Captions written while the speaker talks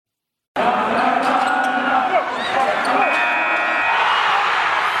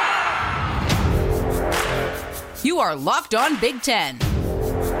are Locked On Big Ten,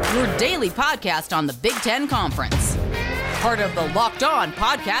 your daily podcast on the Big Ten Conference. Part of the Locked On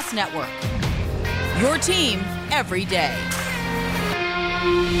Podcast Network. Your team every day.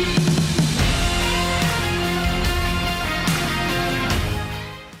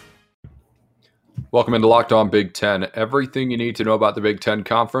 Welcome into Locked On Big Ten. Everything you need to know about the Big Ten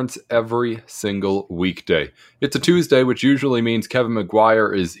Conference every single weekday. It's a Tuesday, which usually means Kevin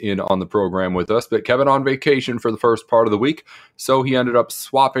McGuire is in on the program with us, but Kevin on vacation for the first part of the week, so he ended up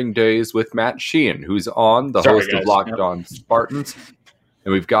swapping days with Matt Sheehan, who's on, the host of Locked On Spartans.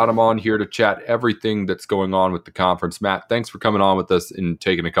 And we've got him on here to chat everything that's going on with the conference. Matt, thanks for coming on with us and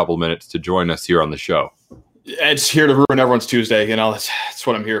taking a couple minutes to join us here on the show. It's here to ruin everyone's Tuesday. That's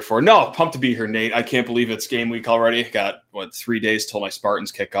what I'm here for. No, pumped to be here, Nate. I can't believe it's game week already. Got, 3 days till my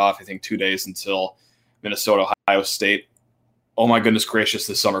Spartans kick off. I think 2 days until Minnesota, Ohio State. Oh, my goodness gracious,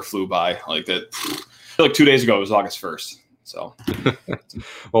 the summer flew by. Like that. I feel like 2 days ago, it was August 1st. So,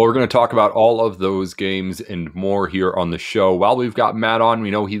 well, we're going to talk about all of those games and more here on the show. While we've got Matt on, we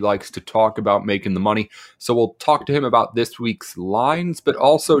know he likes to talk about making the money. So we'll talk to him about this week's lines, but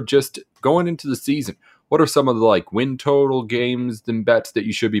also just going into the season. What are some of the win total games and bets that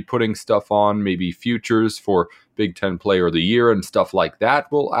you should be putting stuff on, maybe futures for Big Ten Player of the Year and stuff like that?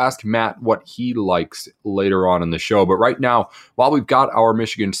 We'll ask Matt what he likes later on in the show. But right now, while we've got our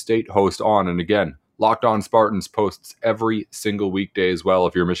Michigan State host on, and again, Locked On Spartans posts every single weekday as well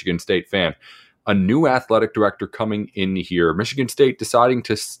if you're a Michigan State fan, a new athletic director coming in here. Michigan State deciding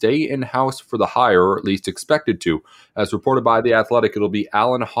to stay in-house for the hire, or at least expected to. As reported by The Athletic, it'll be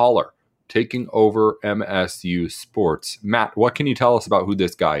Alan Haller taking over MSU Sports. Matt, what can you tell us about who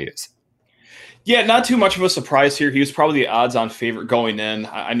this guy is? Yeah, not too much of a surprise here. He was probably the odds-on favorite going in.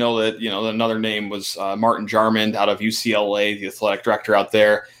 I know that, another name was Martin Jarmond out of UCLA, the athletic director out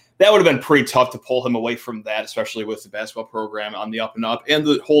there. That would have been pretty tough to pull him away from that, especially with the basketball program on the up and up and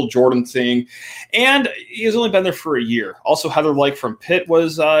the whole Jordan thing. And he's only been there for a year. Also, Heather Lyke from Pitt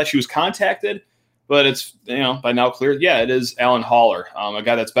she was contacted. But it's, by now clear, it is Alan Haller, a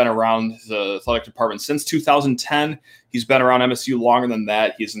guy that's been around the athletic department since 2010. He's been around MSU longer than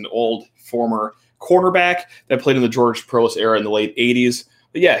that. He's an old former cornerback that played in the George Perles era in the late 80s.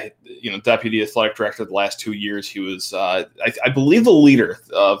 But deputy athletic director the last 2 years. He was, I believe, the leader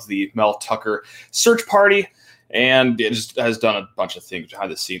of the Mel Tucker search party. And it just has done a bunch of things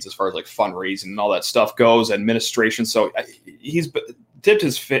behind the scenes as far as fundraising and all that stuff goes, administration. So he's dipped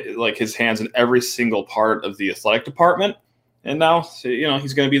his hands in every single part of the athletic department. And now,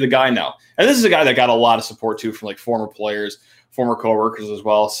 he's going to be the guy now. And this is a guy that got a lot of support too from former players, former coworkers as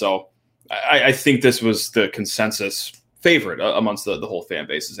well. So I think this was the consensus favorite amongst the whole fan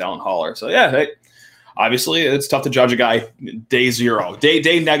base is Alan Haller. So obviously, it's tough to judge a guy day zero, day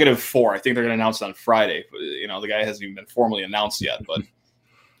 -4. I think they're going to announce it on Friday. The guy hasn't even been formally announced yet. But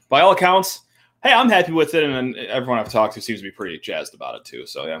by all accounts, hey, I'm happy with it. And everyone I've talked to seems to be pretty jazzed about it, too.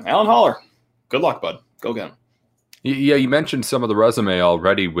 So, Alan Haller, good luck, bud. Go get him. Yeah, you mentioned some of the resume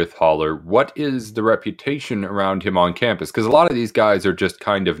already with Haller. What is the reputation around him on campus? Because a lot of these guys are just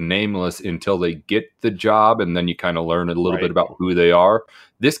kind of nameless until they get the job, and then you kind of learn a little bit about who they are.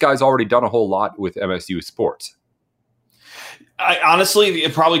 This guy's already done a whole lot with MSU Sports. Honestly,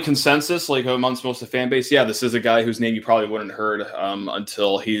 probably consensus, amongst most of the fan base, this is a guy whose name you probably wouldn't have heard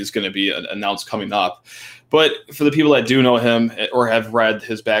until he's going to be announced coming up. But for the people that do know him or have read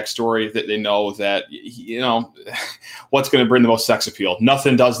his backstory, that they know that, what's going to bring the most sex appeal.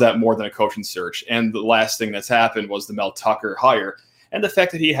 Nothing does that more than a coaching search. And the last thing that's happened was the Mel Tucker hire. And the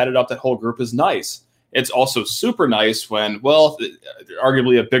fact that he headed up that whole group is nice. It's also super nice when,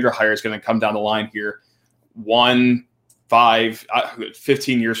 arguably a bigger hire is going to come down the line here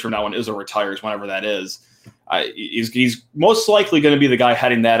 15 years from now when Izzo retires, whenever that is. He's most likely going to be the guy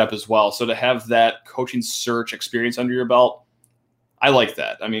heading that up as well. So to have that coaching search experience under your belt, I like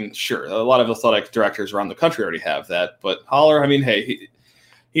that. I mean, sure, a lot of athletic directors around the country already have that. But Haller, hey,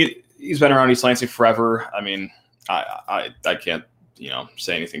 he's been around East Lansing forever. I mean, I can't,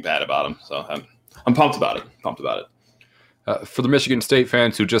 say anything bad about him. So I'm pumped about it. For the Michigan State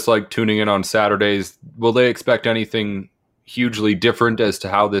fans who just like tuning in on Saturdays, will they expect anything hugely different as to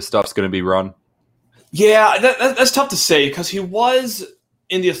how this stuff's going to be run? Yeah, that's tough to say because he was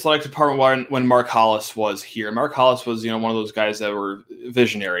in the athletic department when Mark Hollis was here. Mark Hollis was, one of those guys that were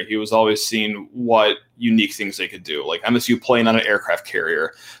visionary. He was always seeing what unique things they could do, like MSU playing on an aircraft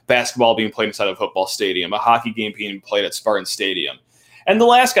carrier, basketball being played inside of a football stadium, a hockey game being played at Spartan Stadium. And the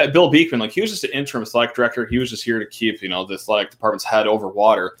last guy, Bill Beekman, he was just an interim athletic director. He was just here to keep, the athletic department's head over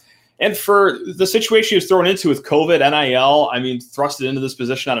water. And for the situation he was thrown into with COVID, NIL, thrusted into this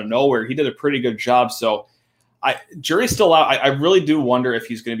position out of nowhere. He did a pretty good job. So Jury's still out. I really do wonder if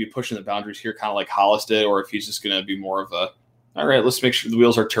he's going to be pushing the boundaries here, kind of like Hollis did, or if he's just going to be more of a, all right, let's make sure the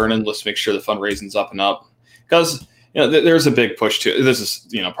wheels are turning. Let's make sure the fundraising's up and up. Because there's a big push to this is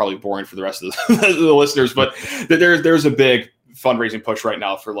probably boring for the rest of the listeners, but there's a big fundraising push right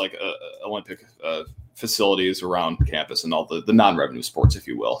now for like Olympic facilities around campus and all the non-revenue sports, if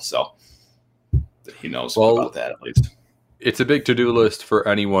you will. So he knows about that at least. It's a big to-do list for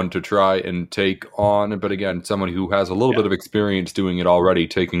anyone to try and take on, but again, someone who has a little bit of experience doing it already,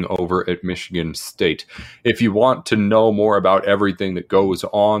 taking over at Michigan State. If you want to know more about everything that goes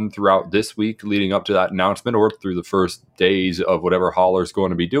on throughout this week leading up to that announcement or through the first days of whatever Holler's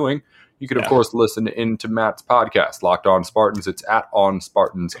going to be doing, you can, of course, listen into Matt's podcast, Locked On Spartans. It's at On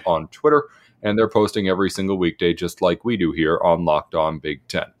Spartans on Twitter, and they're posting every single weekday just like we do here on Locked On Big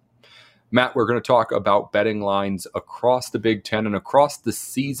Ten. Matt, we're going to talk about betting lines across the Big Ten and across the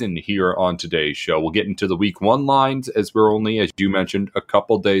season here on today's show. We'll get into the Week 1 lines as we're only, as you mentioned, a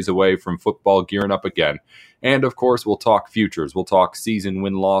couple days away from football gearing up again. And, of course, we'll talk futures. We'll talk season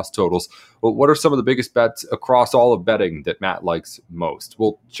win-loss totals. But what are some of the biggest bets across all of betting that Matt likes most?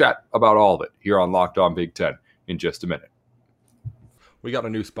 We'll chat about all of it here on Locked On Big Ten in just a minute. We got a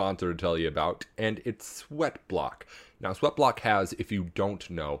new sponsor to tell you about, and it's Sweatblock. Now, Sweatblock has, if you don't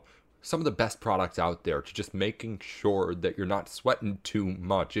know, some of the best products out there to just making sure that you're not sweating too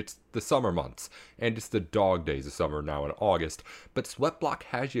much. It's the summer months, and it's the dog days of summer now in August, but Sweatblock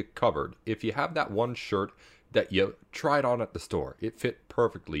has you covered. If you have that one shirt that you tried on at the store, it fit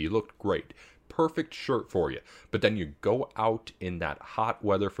perfectly, you looked great, perfect shirt for you, but then you go out in that hot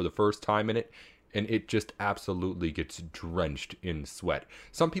weather for the first time in it, and it just absolutely gets drenched in sweat.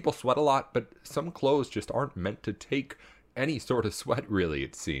 Some people sweat a lot, but some clothes just aren't meant to take any sort of sweat, really,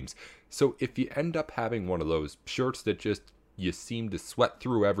 it seems. So if you end up having one of those shirts that just you seem to sweat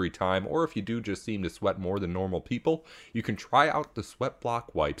through every time, or if you do just seem to sweat more than normal people, you can try out the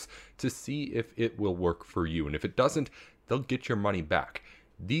Sweatblock wipes to see if it will work for you. And if it doesn't, they'll get your money back.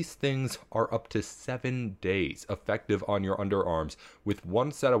 These things are up to 7 days effective on your underarms with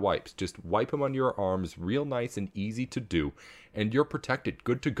one set of wipes. Just wipe them on your arms, real nice and easy to do, and you're protected,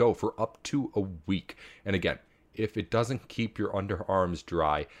 good to go for up to a week. And again, if it doesn't keep your underarms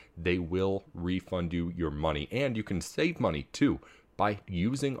dry, they will refund you your money. And you can save money too by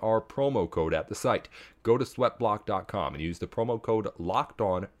using our promo code at the site. Go to sweatblock.com and use the promo code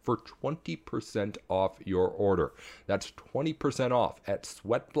LOCKEDON for 20% off your order. That's 20% off at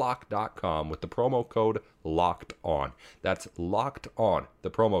sweatblock.com with the promo code LOCKEDON. That's locked on, the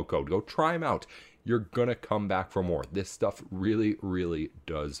promo code. Go try them out. You're going to come back for more. This stuff really, really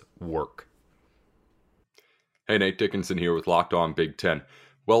does work. Hey, Nate Dickinson here with Locked On Big Ten.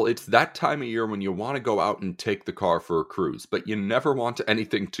 Well, it's that time of year when you want to go out and take the car for a cruise, but you never want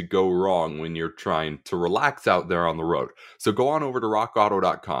anything to go wrong when you're trying to relax out there on the road. So go on over to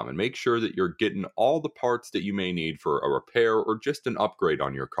rockauto.com and make sure that you're getting all the parts that you may need for a repair or just an upgrade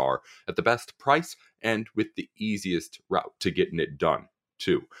on your car at the best price and with the easiest route to getting it done,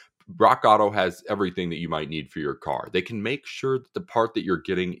 too. Rock Auto has everything that you might need for your car. They can make sure that the part that you're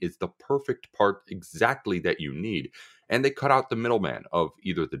getting is the perfect part exactly that you need. And they cut out the middleman of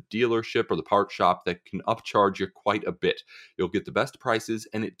either the dealership or the part shop that can upcharge you quite a bit. You'll get the best prices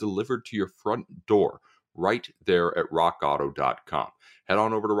and it delivered to your front door right there at rockauto.com. Head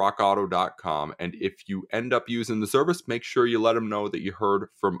on over to rockauto.com, and if you end up using the service, make sure you let them know that you heard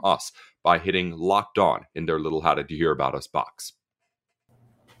from us by hitting Locked On in their little How Did You Hear About Us box.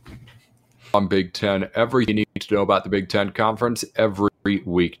 On Big Ten, everything you need to know about the Big Ten Conference every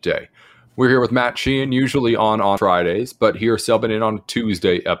weekday. We're here with Matt Sheehan, usually on Fridays, but here subbing in on a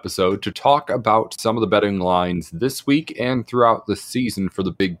Tuesday episode to talk about some of the betting lines this week and throughout the season for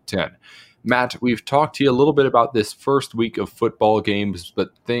the Big Ten. Matt, we've talked to you a little bit about this first week of football games,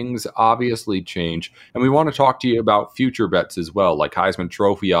 but things obviously change. And we want to talk to you about future bets as well, like Heisman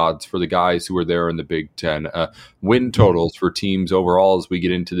Trophy odds for the guys who are there in the Big Ten, win totals for teams overall as we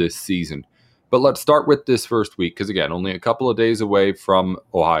get into this season. But let's start with this first week, because again, only a couple of days away from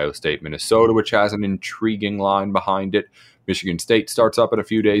Ohio State, Minnesota, which has an intriguing line behind it. Michigan State starts up in a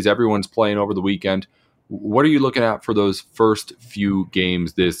few days. Everyone's playing over the weekend. What are you looking at for those first few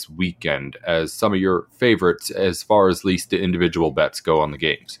games this weekend as some of your favorites as far as least the individual bets go on the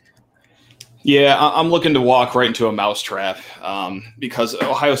games? Yeah, I'm looking to walk right into a mousetrap because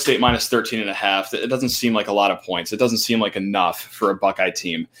Ohio State minus 13.5, it doesn't seem like a lot of points. It doesn't seem like enough for a Buckeye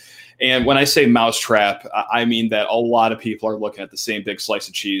team. And when I say mousetrap, I mean that a lot of people are looking at the same big slice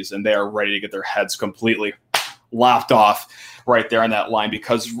of cheese and they are ready to get their heads completely lopped off right there on that line,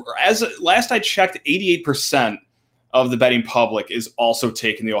 because as last I checked, 88% of the betting public is also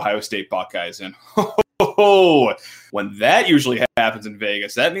taking the Ohio State Buckeyes. And When that usually happens in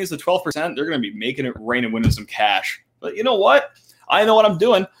Vegas, that means the 12%, they're going to be making it rain and winning some cash. But you know what? I know what I'm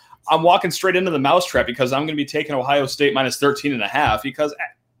doing. I'm walking straight into the mousetrap because I'm going to be taking Ohio State minus 13.5 because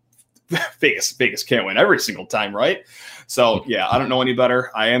Vegas can't win every single time, right? So, yeah, I don't know any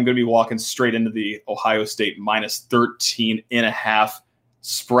better. I am going to be walking straight into the Ohio State minus 13.5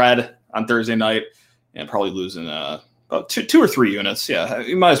 spread on Thursday night and probably losing about two or three units. Yeah,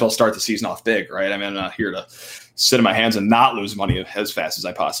 you might as well start the season off big, right? I mean, I'm not here to sit in my hands and not lose money as fast as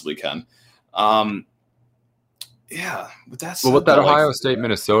I possibly can. Yeah, but that's well with that Ohio State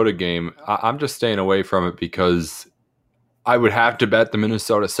Minnesota game. I'm just staying away from it because I would have to bet the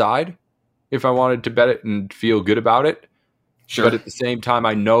Minnesota side if I wanted to bet it and feel good about it. Sure. But at the same time,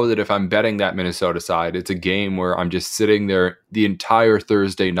 I know that if I'm betting that Minnesota side, it's a game where I'm just sitting there the entire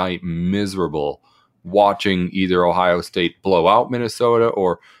Thursday night miserable watching either Ohio State blow out Minnesota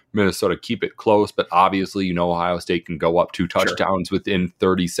or Minnesota keep it close. But obviously, Ohio State can go up 2 touchdowns within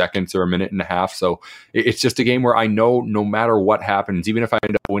 30 seconds or a minute and a half. So it's just a game where I know no matter what happens, even if I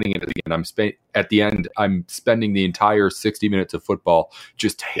end up winning it at the end, I'm spending the entire 60 minutes of football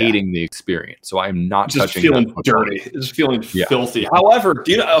just hating the experience. So I'm not just touching feeling dirty, just feeling filthy. However,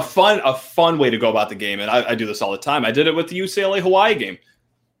 a fun way to go about the game, and I do this all the time. I did it with the UCLA Hawaii game.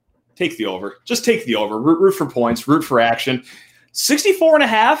 Take the over. Just take the over. Root for points. Root for action.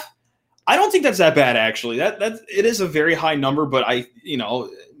 64.5. I don't think that's that bad, actually. That it is a very high number, but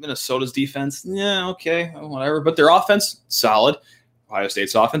Minnesota's defense, okay, whatever. But their offense, solid. Ohio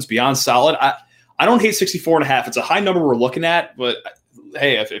State's offense, beyond solid. I don't hate 64.5. It's a high number we're looking at, but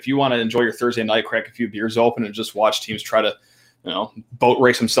hey, if you want to enjoy your Thursday night, crack a few beers open and just watch teams try to, boat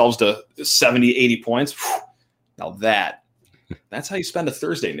race themselves to 70, 80 points. Now that's how you spend a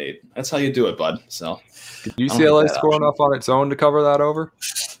Thursday, Nate. That's how you do it, bud. So did UCLA score enough on its own to cover that over?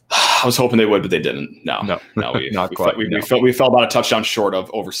 I was hoping they would, but they didn't. No, not quite. We fell about a touchdown short of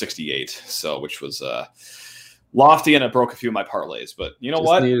over 68, so which was lofty, and it broke a few of my parlays. But you know just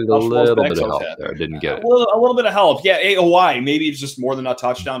what? Needed a little bit of help there. Didn't get it. A little bit of help. Yeah, Hawaii. Maybe it's just more than a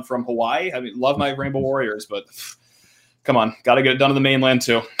touchdown from Hawaii. I mean, love my Rainbow Warriors, but come on, got to get it done in the mainland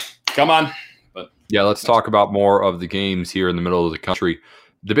too. Come on. Yeah, let's talk about more of the games here in the middle of the country.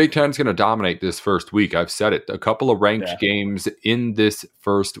 The Big Ten is going to dominate this first week. I've said it. A couple of ranked games in this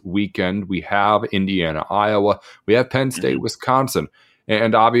first weekend. We have Indiana, Iowa. We have Penn State, Wisconsin.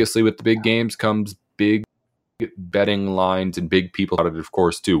 And obviously with the big games comes big betting lines and big people out of it, of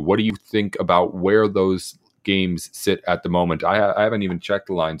course, too. What do you think about where those games sit at the moment? I haven't even checked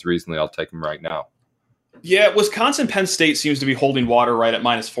the lines recently. I'll take them right now. Yeah, Wisconsin, Penn State seems to be holding water right at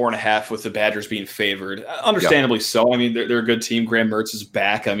minus 4.5 with the Badgers being favored. Understandably so. I mean, they're a good team. Graham Mertz is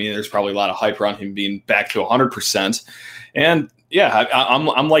back. I mean, there's probably a lot of hype around him being back to 100%. And yeah,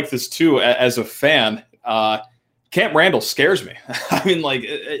 I'm like this too as a fan. Camp Randall scares me. I mean, like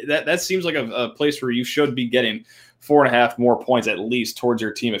that seems like a place where you should be getting 4.5 more points at least towards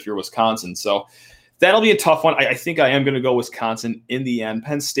your team if you're Wisconsin. So that'll be a tough one. I think I am going to go Wisconsin in the end.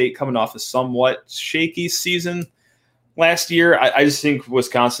 Penn State coming off a somewhat shaky season last year. I just think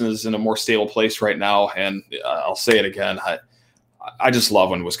Wisconsin is in a more stable place right now. And I'll say it again. I just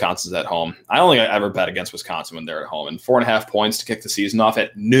love when Wisconsin's at home. I don't think I ever bet against Wisconsin when they're at home. And 4.5 points to kick the season off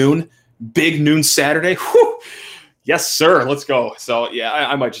at noon. Big noon Saturday. Whew. Yes, sir. Let's go. So, yeah,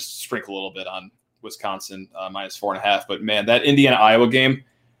 I might just sprinkle a little bit on Wisconsin minus 4.5. But, man, that Indiana-Iowa game,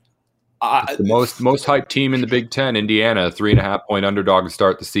 the most hyped team in the Big Ten, Indiana, a 3.5-point underdog to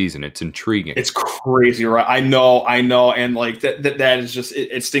start the season. It's intriguing. It's crazy, right? I know, and like that is just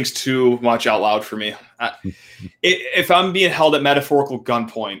it stinks too much out loud for me. If I'm being held at metaphorical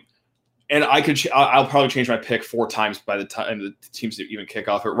gunpoint, and I'll probably change my pick 4 times by the time the teams even kick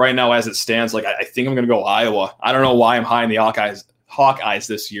off. But right now, as it stands, like I think I'm going to go Iowa. I don't know why I'm high in the Hawkeyes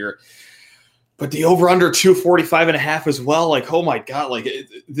this year. But the over-under 245.5 as well. Like, oh my God, like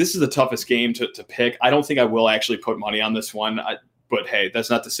this is the toughest game to pick. I don't think I will actually put money on this one. But hey, that's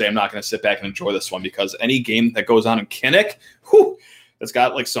not to say I'm not going to sit back and enjoy this one, because any game that goes on in Kinnick, that's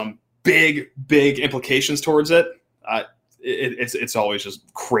got like some big implications towards it. It's always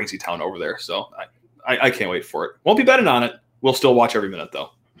just crazy town over there. So I can't wait for it. Won't be betting on it. We'll still watch every minute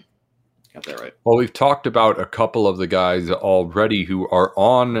though. Got that right. Well, we've talked about a couple of the guys already who are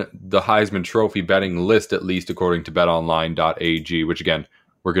on the Heisman Trophy betting list, at least according to betonline.ag, which again,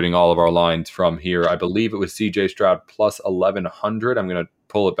 we're getting all of our lines from here. I believe it was CJ Stroud plus 1,100. I'm going to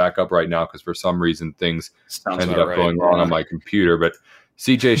pull it back up right now because for some reason things ended up going wrong on my computer. But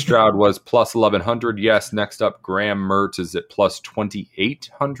CJ Stroud was plus 1,100. Yes. Next up, Graham Mertz is at plus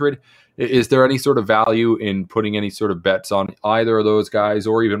 2,800. Is there any sort of value in putting any sort of bets on either of those guys,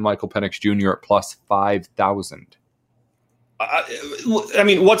 or even Michael Penix Jr. at plus 5,000? I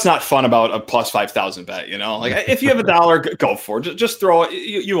mean, what's not fun about a plus 5,000 bet? Like if you have $1, go for it. Just throw it.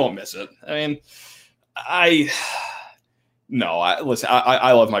 You won't miss it. I mean, listen.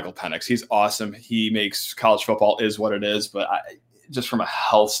 I love Michael Penix. He's awesome. He makes college football is what it is. But just from a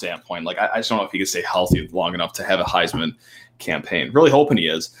health standpoint, like I just don't know if he can stay healthy long enough to have a Heisman campaign. Really hoping he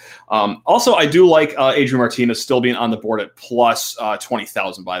is. Also, I do like Adrian Martinez still being on the board at plus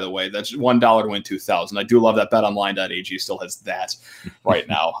 20,000. By the way, that's $1 to win 2,000. I do love that BetOnline.ag still has that right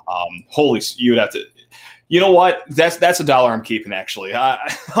now. You'd have to. You know what? That's $1 I'm keeping. Actually,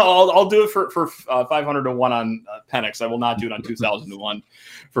 I'll do it for 500 to 1 on Penix. I will not do it on 2,000 to 1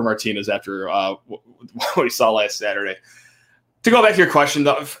 for Martinez after what we saw last Saturday. To go back to your question,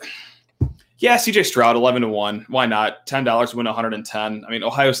 though. Yeah, CJ Stroud, 11 to 1. Why not? $10 to win 110. I mean,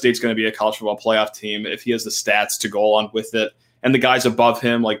 Ohio State's going to be a college football playoff team if he has the stats to go along with it. And the guys above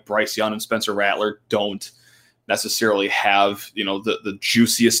him, like Bryce Young and Spencer Rattler, don't necessarily have, the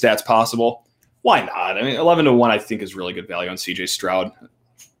juiciest stats possible. Why not? I mean, 11 to 1, I think, is really good value on CJ Stroud.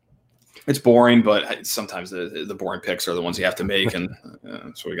 It's boring, but sometimes the boring picks are the ones you have to make, and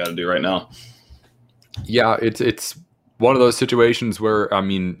that's what we got to do right now. Yeah, it's one of those situations where, I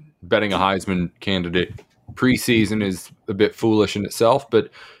mean, betting a Heisman candidate preseason is a bit foolish in itself, but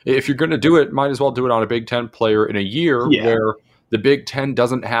if you're going to do it, might as well do it on a Big Ten player in a year where the Big Ten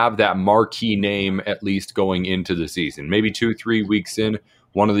doesn't have that marquee name, at least going into the season. Maybe 2-3 weeks in,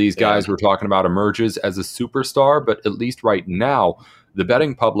 one of these guys we're talking about emerges as a superstar, but at least right now, the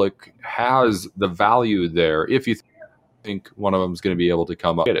betting public has the value there. If you think one of them is going to be able to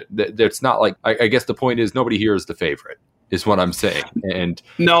come up, get it. It's not like, I guess the point is nobody here is the favorite, is what I'm saying. And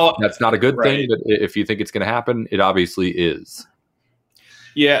no, that's not a good thing, but if you think it's going to happen, it obviously is.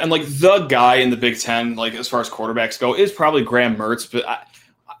 Yeah, and like the guy in the Big Ten, like as far as quarterbacks go, is probably Graham Mertz, but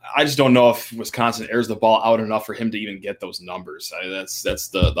I just don't know if Wisconsin airs the ball out enough for him to even get those numbers. That's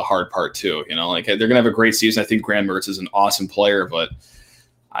the hard part too. Like they're going to have a great season. I think Graham Mertz is an awesome player, but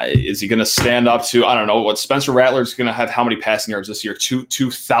is he going to stand up to, I don't know, what Spencer Rattler's going to have how many passing yards this year?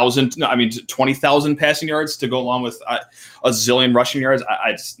 2,000? No, I mean, 20,000 passing yards to go along with a zillion rushing yards?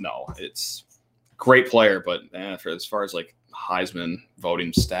 I just, no, it's great player, but as far as like Heisman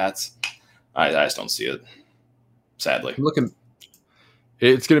voting stats, I just don't see it, sadly.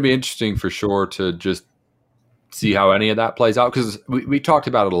 It's going to be interesting for sure to just see how any of that plays out, because we talked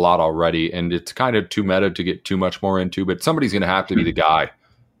about it a lot already, and it's kind of too meta to get too much more into, but somebody's going to have to be the guy.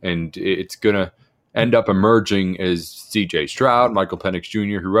 And it's going to end up emerging as CJ Stroud, Michael Penix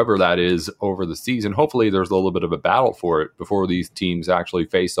Jr., whoever that is over the season. Hopefully there's a little bit of a battle for it before these teams actually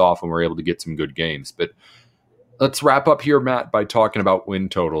face off and we're able to get some good games. But let's wrap up here, Matt, by talking about win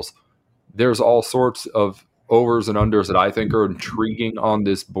totals. There's all sorts of overs and unders that I think are intriguing on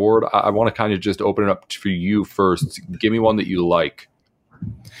this board. I want to kind of just open it up for you first. Give me one that you like.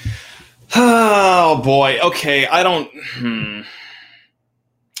 Oh, boy. Okay, I don't...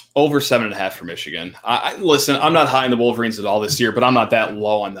 Over 7.5 for Michigan. Listen, I'm not high on the Wolverines at all this year, but I'm not that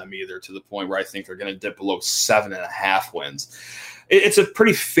low on them either, to the point where I think they're going to dip below 7.5 wins. It's a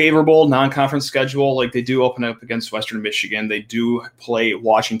pretty favorable non-conference schedule. Like they do open up against Western Michigan. They do play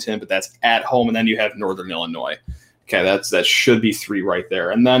Washington, but that's at home. And then you have Northern Illinois. Okay, that should be 3 right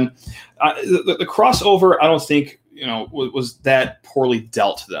there. And then the crossover, I don't think was that poorly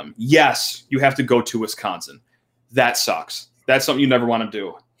dealt to them. Yes, you have to go to Wisconsin. That sucks. That's something you never want to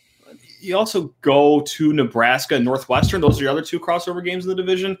do. You also go to Nebraska and Northwestern. Those are your other 2 crossover games in the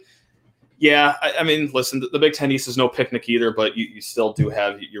division. Yeah, I mean, listen, the Big Ten East is no picnic either, but you still do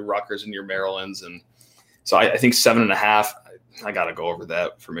have your Rutgers and your Marylands. And so I think 7.5, I got to go over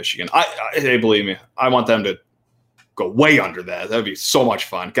that for Michigan. Hey, believe me, I want them to go way under that. That would be so much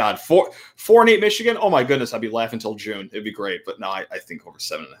fun. God, 4-8 Michigan. Oh my goodness, I'd be laughing until June. It'd be great. But no, I think over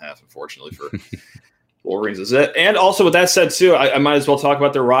 7.5, unfortunately, for Wolverines is it. And also with that said too, I might as well talk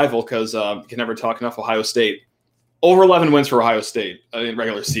about their rival, because you can never talk enough Ohio State. Over 11 wins for Ohio State in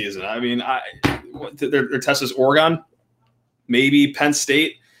regular season. I mean, their test is Oregon, maybe Penn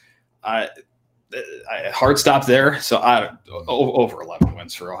State. Hard stop there. So over 11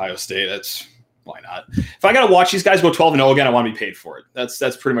 wins for Ohio State. That's why not. If I got to watch these guys go 12-0 again, I want to be paid for it. That's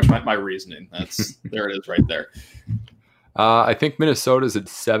pretty much my reasoning. There it is right there. I think Minnesota's at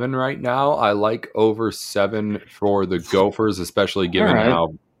 7 right now. I like over 7 for the Gophers, especially given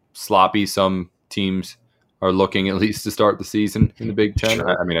how sloppy some teams are looking, at least to start the season in the Big Ten.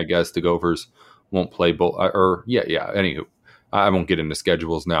 Sure. I mean, I guess the Gophers won't play both. Anywho, I won't get into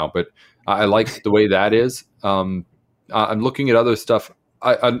schedules now, but I like the way that is. I'm looking at other stuff.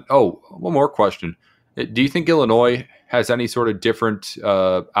 One more question. Do you think Illinois has any sort of different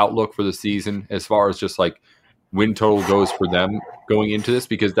outlook for the season as far as just like win total goes for them going into this?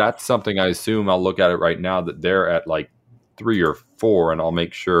 Because that's something I assume, I'll look at it right now, that they're at like 3 or 4, and I'll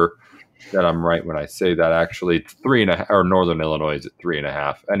make sure that I'm right when I say that. Actually, it's 3.5, or Northern Illinois is at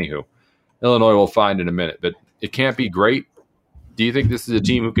 3.5. Anywho, Illinois will find in a minute, but it can't be great. Do you think this is a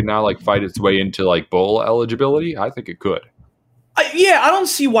team who can now like fight its way into like bowl eligibility? I think it could. I don't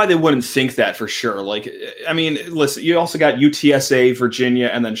see why they wouldn't think that for sure. Like, I mean, listen, you also got UTSA, Virginia,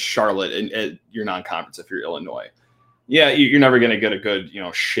 and then Charlotte in your non-conference if you're Illinois. Yeah, you're never going to get a good,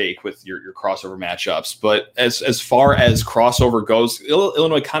 shake with your crossover matchups. But as far as crossover goes,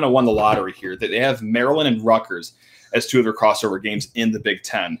 Illinois kind of won the lottery here. They have Maryland and Rutgers as 2 of their crossover games in the Big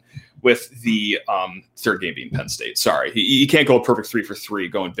Ten, with the third game being Penn State. Sorry, you can't go a perfect 3 for 3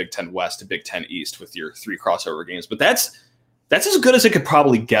 going Big Ten West to Big Ten East with your 3 crossover games. But that's as good as it could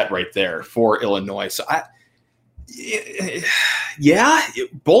probably get right there for Illinois. So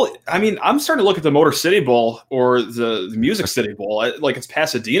bowl. I mean, I'm starting to look at the Motor City Bowl or the Music City Bowl like it's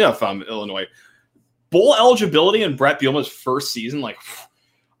Pasadena if I'm Illinois. Bowl eligibility in Brett Bielema's first season, like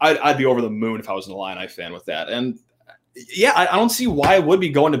I'd be over the moon if I was an Illini fan with that. And yeah, I don't see why I would be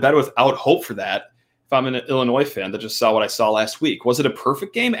going to bed without hope for that if I'm an Illinois fan that just saw what I saw last week. Was it a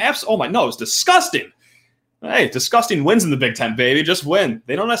perfect game? Oh my, no, it was disgusting. Hey, disgusting wins in the Big Ten, baby. Just win.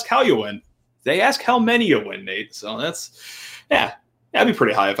 They don't ask how you win. They ask how many you win, Nate. So that'd be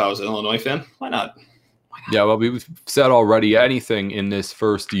pretty high if I was an Illinois fan. Why not? Yeah, well, we've said already, anything in this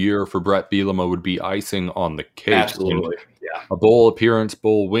first year for Brett Bielema would be icing on the cake. Absolutely, yeah. A bowl appearance,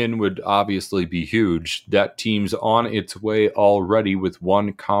 bowl win would obviously be huge. That team's on its way already with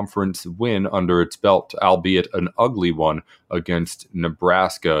 1 conference win under its belt, albeit an ugly one against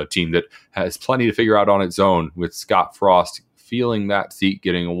Nebraska, a team that has plenty to figure out on its own, with Scott Frost feeling that seat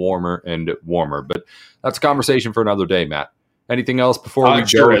getting warmer and warmer. But that's a conversation for another day, Matt. Anything else before we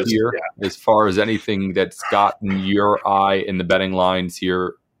go here, as far as anything that's gotten your eye in the betting lines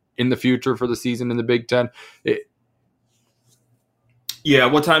here in the future for the season in the Big Ten? Yeah,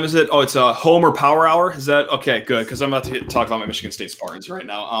 what time is it? Oh, it's a home or power hour. Is that okay? Good, because I'm about to talk about my Michigan State Spartans right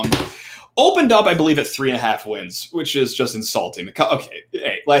now. Opened up, I believe, at 3.5 wins, which is just insulting. Okay,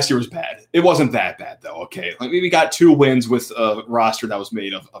 hey, last year was bad. It wasn't that bad though. Okay, like we got 2 wins with a roster that was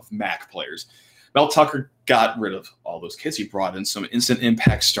made of MAC players. Mel Tucker got rid of all those kids. He brought in some instant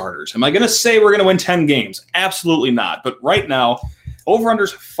impact starters. Am I going to say we're going to win 10 games? Absolutely not. But right now,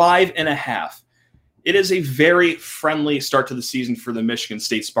 over-under's 5.5. It is a very friendly start to the season for the Michigan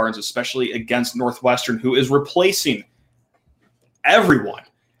State Spartans, especially against Northwestern, who is replacing everyone.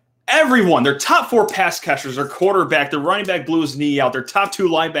 Everyone. Their top 4 pass catchers, their quarterback, their running back blew his knee out, their top 2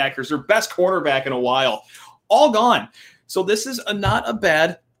 linebackers, their best cornerback in a while, all gone. So this is not a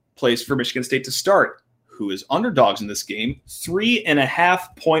bad place for Michigan State to start. Who is underdogs in this game?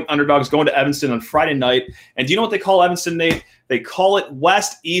 3.5-point underdogs going to Evanston on Friday night. And do you know what they call Evanston, Nate? They call it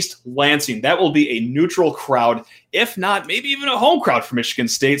West East Lansing. That will be a neutral crowd, if not maybe even a home crowd for Michigan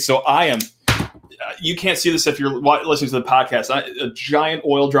State. So I am, you can't see this if you're listening to the podcast, a giant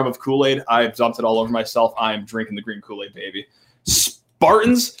oil drum of Kool-Aid. I've dumped it all over myself. I'm drinking the green Kool-Aid, baby.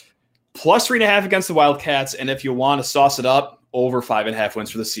 Spartans plus 3.5 against the Wildcats. And if you want to sauce it up, over 5.5 wins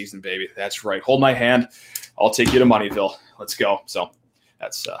for the season, baby. That's right. Hold my hand. I'll take you to Moneyville. Let's go. So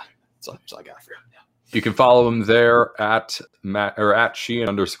that's all I got for you. Yeah. You can follow him there at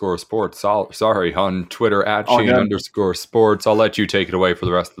Sheehan_sports. Sorry, on Twitter at Sheehan_sports. I'll let you take it away for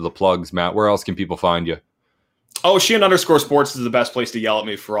the rest of the plugs, Matt. Where else can people find you? Oh, Sheehan_sports is the best place to yell at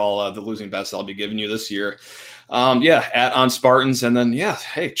me for all the losing bets I'll be giving you this year. At On Spartans, and then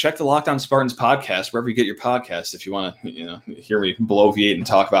hey, check the Locked On Spartans podcast wherever you get your podcasts if you want to hear me bloviate and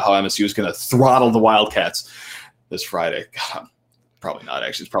talk about how MSU is going to throttle the Wildcats this Friday. God, probably not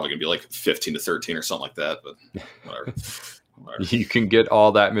actually. It's probably going to be like 15-13 or something like that, but whatever. You can get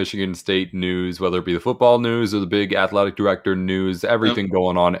all that Michigan State news, whether it be the football news or the big athletic director news, everything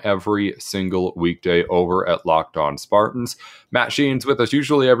going on every single weekday over at Locked On Spartans. Matt Sheehan's with us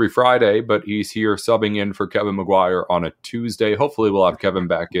usually every Friday, but he's here subbing in for Kevin McGuire on a Tuesday. Hopefully we'll have Kevin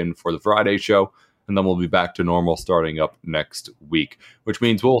back in for the Friday show, and then we'll be back to normal starting up next week, which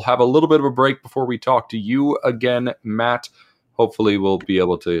means we'll have a little bit of a break before we talk to you again, Matt. Hopefully we'll be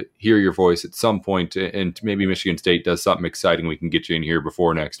able to hear your voice at some point, and maybe Michigan State does something exciting. We can get you in here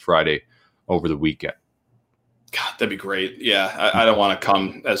before next Friday over the weekend. God, that'd be great. Yeah, I don't want to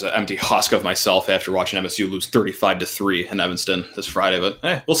come as an empty husk of myself after watching MSU lose 35-3 in Evanston this Friday, but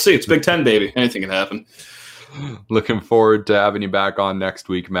hey, we'll see. It's Big Ten, baby. Anything can happen. Looking forward to having you back on next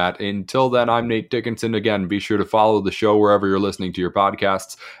week, Matt. Until then, I'm Nate Dickinson. Again, be sure to follow the show wherever you're listening to your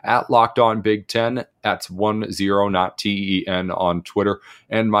podcasts at Locked On Big Ten. That's 10, not TEN on Twitter.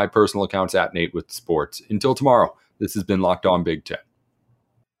 And my personal account's at Nate with Sports. Until tomorrow, this has been Locked On Big Ten.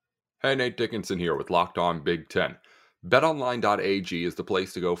 Hey, Nate Dickinson here with Locked On Big Ten. BetOnline.ag is the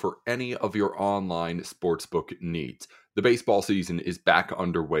place to go for any of your online sportsbook needs. The baseball season is back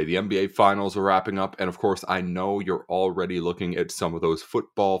underway. The NBA finals are wrapping up. And of course, I know you're already looking at some of those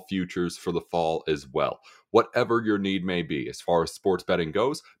football futures for the fall as well. Whatever your need may be, as far as sports betting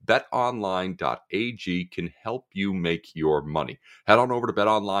goes, betonline.ag can help you make your money. Head on over to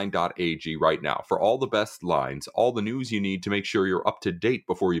betonline.ag right now for all the best lines, all the news you need to make sure you're up to date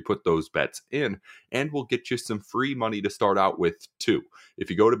before you put those bets in, and we'll get you some free money to start out with too. If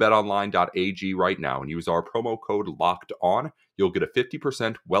you go to betonline.ag right now and use our promo code LOCKEDON, you'll get a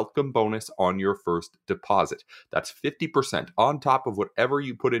 50% welcome bonus on your first deposit. That's 50% on top of whatever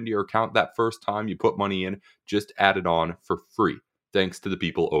you put into your account that first time you put money in. Just add it on for free, thanks to the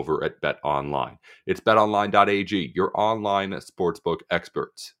people over at BetOnline. It's betonline.ag, your online sportsbook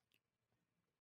experts.